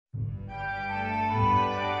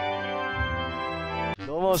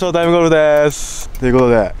もショータイムゴルフです。ということ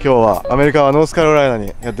で今日はアメリカはノースカロライナ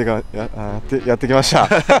にやってきました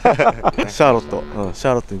シャーロット、シ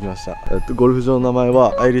ャーロットに来ました。ゴルフ場の名前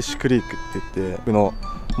はアイリッシュクリークって言って、僕の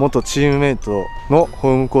元チームメイトの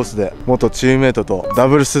ホームコースで元チームメイトとダ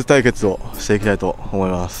ブルス対決をしていきたいと思い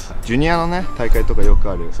ます。ジュニアのね大会とかよく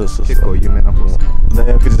ある。そう結構有名なコース。大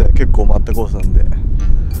学時代結構回ったコースなんで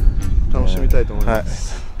楽しみたいと思いま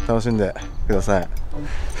す、はい、楽しんでください。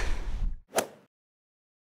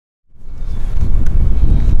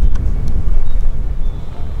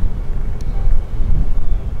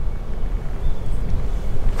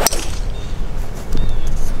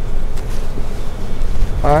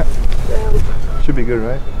Alright. Should be good,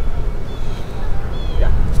 right?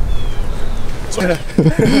 Yeah.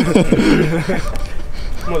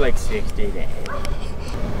 More like 60 days.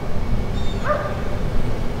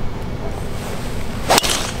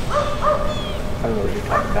 I don't know what you're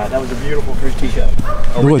talking about. That was a beautiful first tee shot.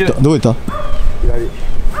 どこ行った？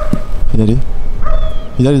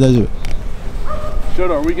左大丈夫。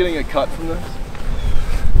Shota, are we getting a cut from this?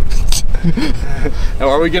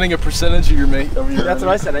 Are we getting a percentage of your mate? That's what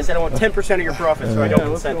I said. I said I want 10% of your profits, so I don't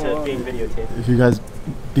consent to being videotaped. If you guys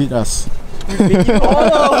beat us. Oh!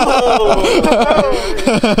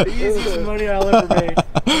 The easiest money I'll ever make.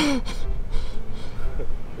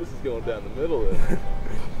 This is going down the middle then.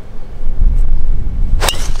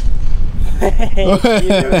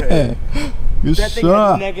 Good That thing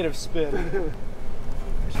had negative spin.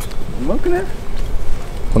 うまくね。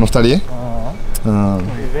この2人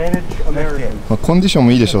？Advantage American. まあ、コンディション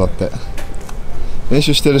もいいでしょ。だって練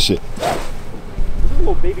習してるし、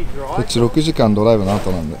こっち6時間ドライブの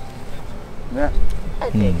後なんでね。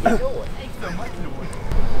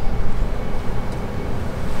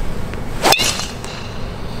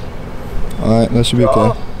はい、that should be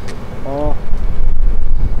okay.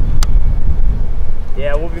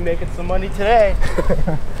 Yeah, we'll be making some money today.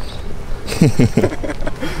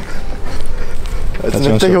 勝ち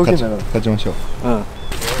ましょう。勝ちましょう。あ、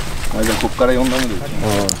じゃあこっから4打目でいきま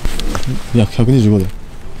す。いや、125で。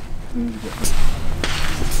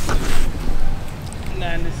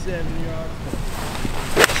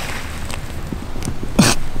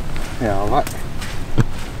やばい。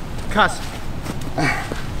カス。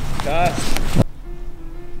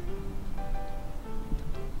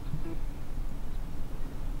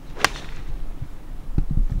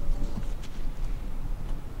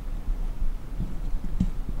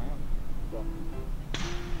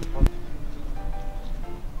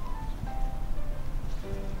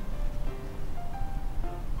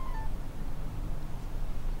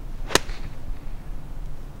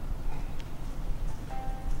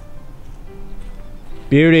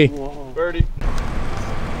Beauty. Birdie.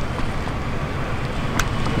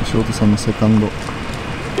 ショートさんのセカンド。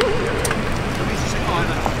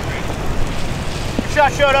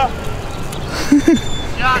Shot, Shota.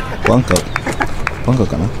 バンカー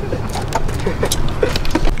かな。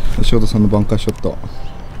ショートさんのバンカーショット。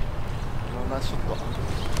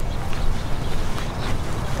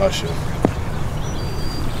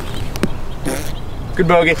Good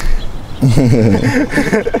bogey.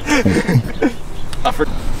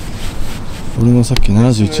 俺のさっき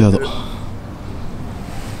71ヤード。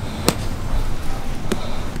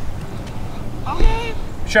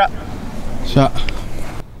Shot. Shot.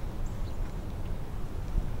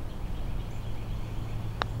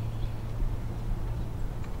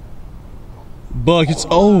 Buckets.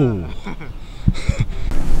 Oh.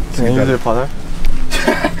 Can you use your putter?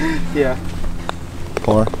 Yeah.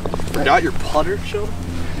 Par. Forgot your putter, Shota?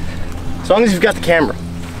 As long as you've got the camera.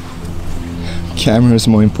 Camera is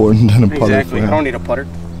more important than a putter. Exactly. I don't need a putter.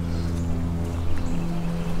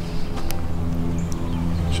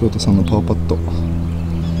 ショートさんのパーパット。い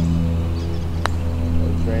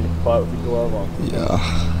や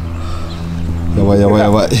ー、や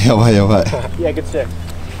ばい。Yeah, good stick.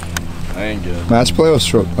 I ain't good. Match play or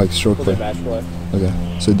stroke play? Match play. Okay,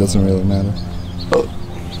 so it doesn't really matter.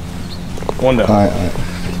 One down. Alright.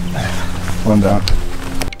 One down.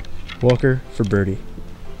 Walker for birdie.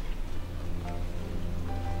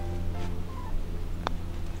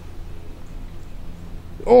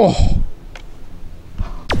 Oh.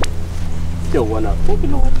 Still one up.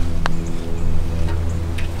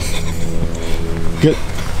 Good.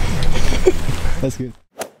 That's good.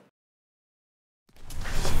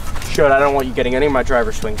 Shota, I don't want you getting any of my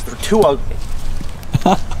driver swings. They're too ugly.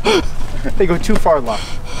 They go too far left.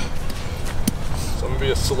 So I'm gonna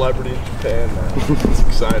be a celebrity in Japan now. It's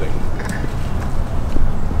exciting.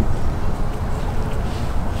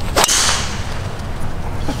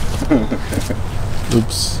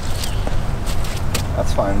 Oops.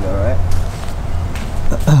 That's fine though, right?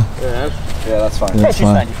 Yeah, that's fine. Yeah, She's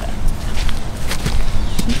fine.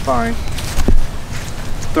 She's fine.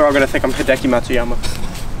 They're all gonna think I'm Hideki Matsuyama.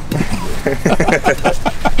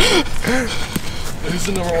 Who's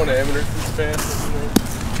the #1 amateur fan?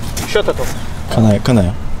 Shota to. かな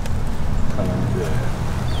よ。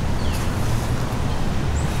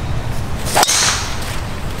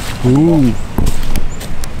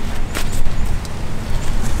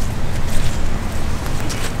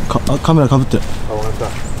カメラかぶってる。あ、わかった。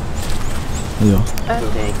いいよ。ウ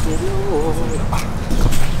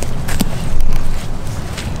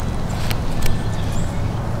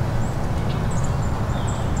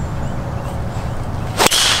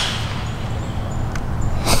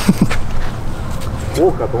ォ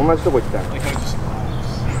ーカーと同じとこ行ったんや。 Like how he just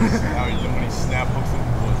how he, when he snap hooks it.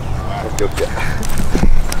 オッケーオッケー。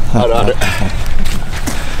あるある。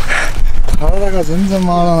体が全然回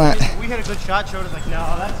らない。 We had a good shot. Shota's like, no,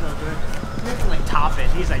 that's no good. We have to like top it.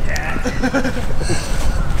 He's like, yeah.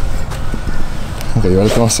 なんか言われ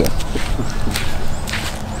てますよ。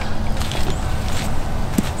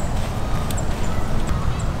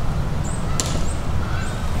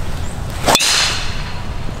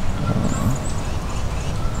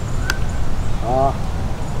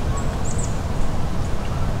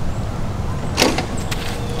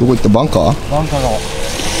どこ行った？バンカー？バンカーの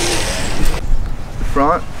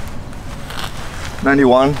Front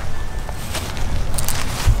 91.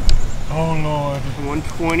 Oh Lord.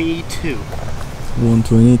 122.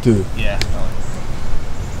 122。 Yeah.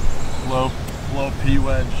 Low P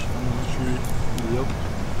wedge under the tree. Yep.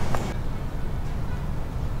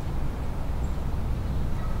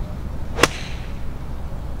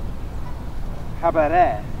 How about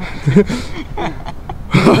that?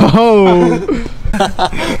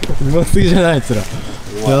 うますぎじゃないやつら。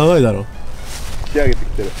やばいだろ。引き上げて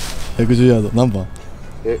きてる。110ヤード何番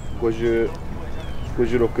？56、は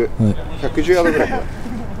い110ヤードぐらいかな。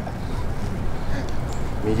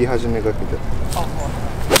右端めがけて。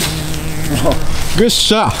グッ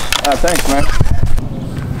シャー。あ、thanks man。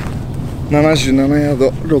77ヤード、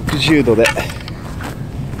60度で。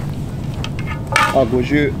あ、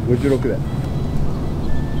50、56で。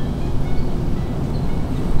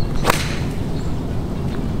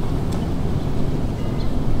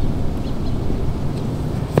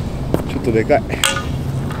ちょっとでかい。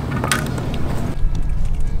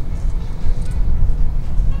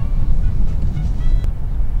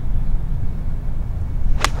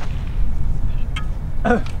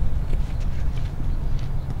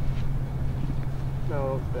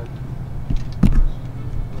No, it's bad.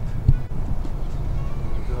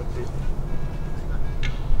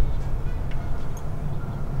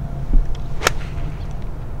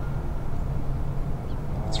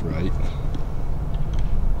 That's right.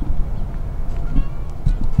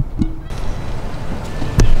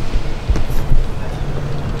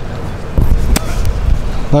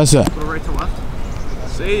 Nice. Go right to left.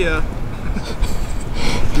 See ya.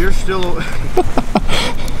 You're still.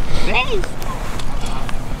 Thanks.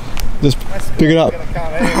 Just pick it up.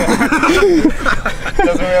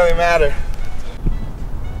 Doesn't really matter.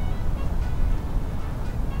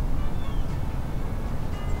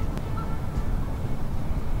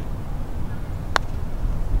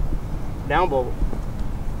 Down bowl.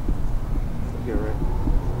 Get right.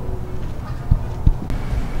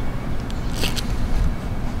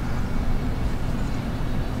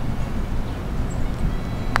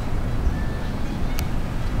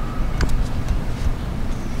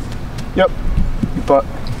 Yep. But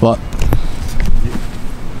What?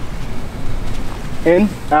 In,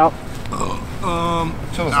 out.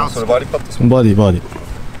 ちょっとそれバーディーパットする。バーディーバーディー。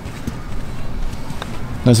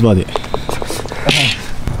ナイスバーディー。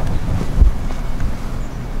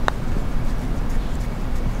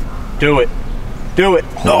Do it. Do it.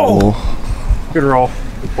 Oh, Good roll.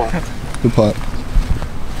 good putt.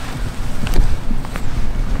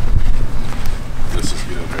 This is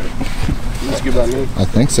good, right? That's good by me. I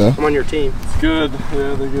think so. I'm on your team. It's good.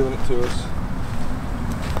 Yeah, they're giving it to us.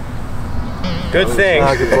 Good thing.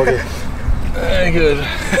 Ah, good bogey. Very good.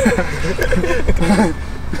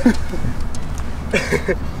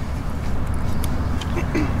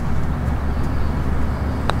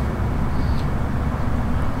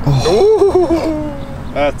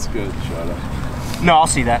 That's good, Shota. No, I'll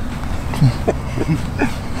see that.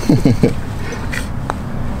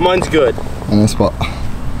 Mine's good. Nice spot.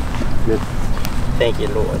 Thank you,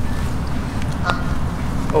 Lord.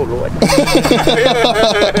 Oh, Lord.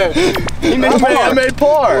 I made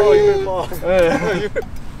par. Oh, you made par.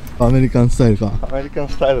 アメリカンスタイルか。アメリカン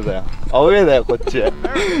スタイルだよ。アウェーだよこっち。ア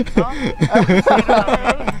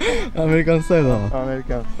メリカンスタイルだな。アメリ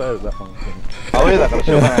カンスタイルだ本当に。アウェーだから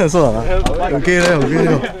しょうがない。そうだな。受け入れよう、受け入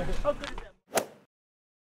れよう。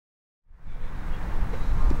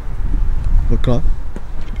What club?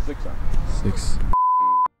 6.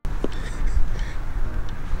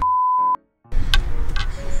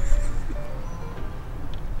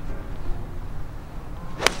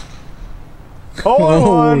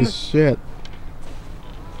 Holy shit.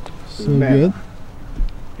 So good.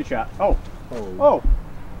 Good shot. Oh. Oh.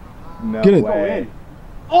 No Get it. way.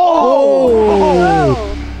 Oh!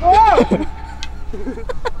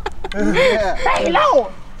 Hey, no!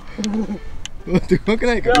 待って、うまく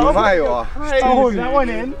ないか。うまいわ。Oh, that went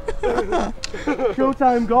in.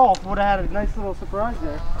 Showtime Golf would have had a nice little surprise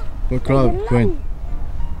there. What club? Gwen.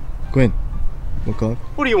 Gwen. What club?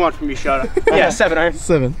 What do you want from me, Shota? Yeah, 7 iron.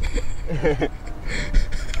 7.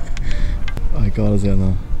 相変わらずや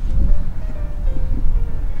な。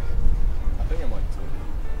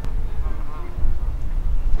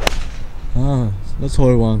ああ、that's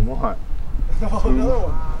hole う one. まい。う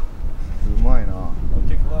まいな。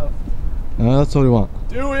Ah, that's hole one.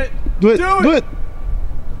 Do it! Do it! Do it!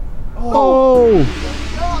 Oh!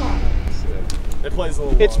 It plays a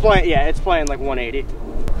little It's playing, yeah, it's playing like 180.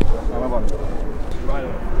 7番。right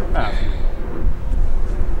on.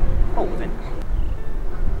 Oh, then.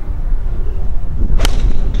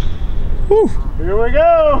 Woo! Here we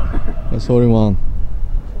go! That's hole one.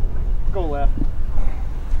 Go left.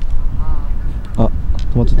 あ、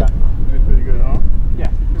止まっちゃった。 Pretty good, huh? Yeah.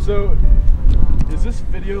 So, is this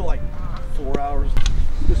video like 4 hours?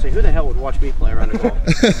 Just say, who the hell would watch me play around a golf?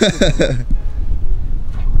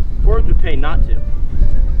 Forbes would pay not to.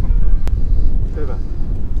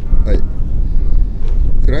 はい。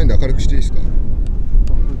暗いんで明るくしていいですか？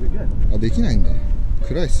あ、できないんだ。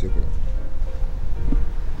暗いっすよこれ。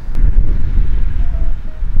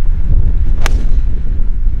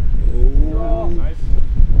Oh, nice.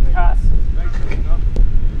 Pass.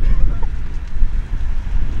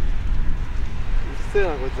バ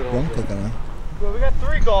ンカーかな。 Well, we got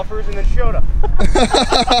 3 golfers and then Shota.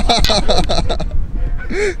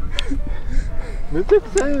 めちゃく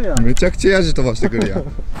ちゃいいやん。めちゃくちゃヤジ飛ばしてくるやん。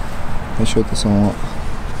翔太さんは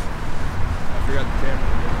I forgot the camera.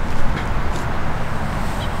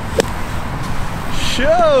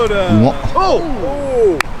 Shota! うまっ。 Oh!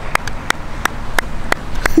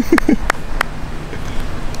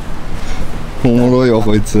 おもろいわ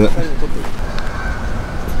こいつ。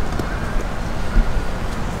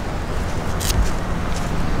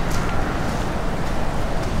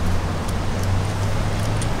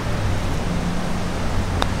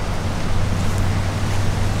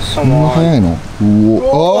そんな速いの？う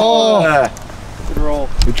お。ああ。 Good roll.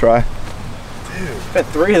 Good try. Got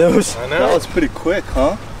 3 of those. I That know. was pretty quick,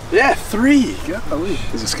 huh? Yeah, 3.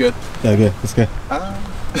 Is this good? Yeah, good. Let's go.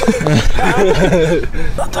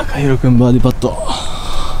 高弘君バーディーパット。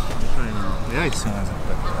早いっすよね、絶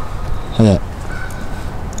早い。対。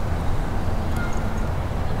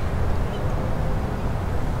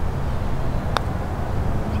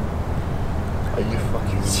Are you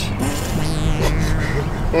fucking serious?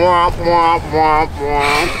 Womp, womp, womp,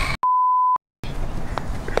 womp.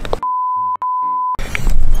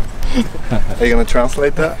 Are you gonna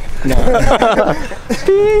translate that?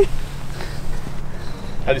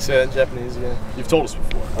 How do you say that in Japanese again? You've told us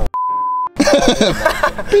before.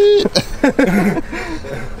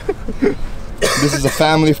 This is a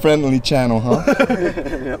family-friendly channel, huh?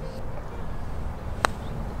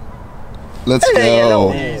 Let's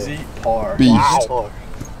go. Easy par. Beast. Wow.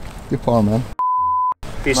 Good par, man.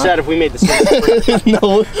 Be sad if we made the same.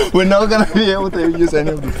 No, we're not gonna be able to use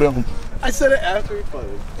any of the film. I said it after we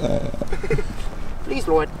putted. Please,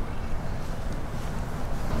 Lord.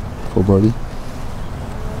 For birdie.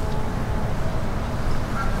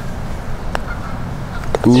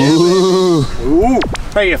 Ooh. Ooh.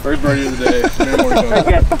 Hey, First birdie of the day. Many more to go.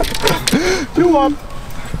 okay. 2 up.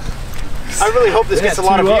 I really hope this gets a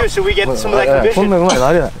lot of views so we get some of that こん commission. なうまいの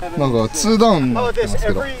ありえない。なんか2ダウン How な about って this? ます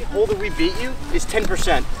けど。 Every hole that we beat you is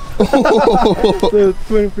 10%.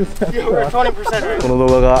 20%。 Yeah, we're 20% この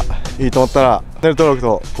動画がいいと思ったらチャンネル登録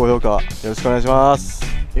と高評価よろしくお願いします。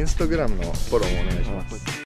インスタグラムのフォローもお願いします。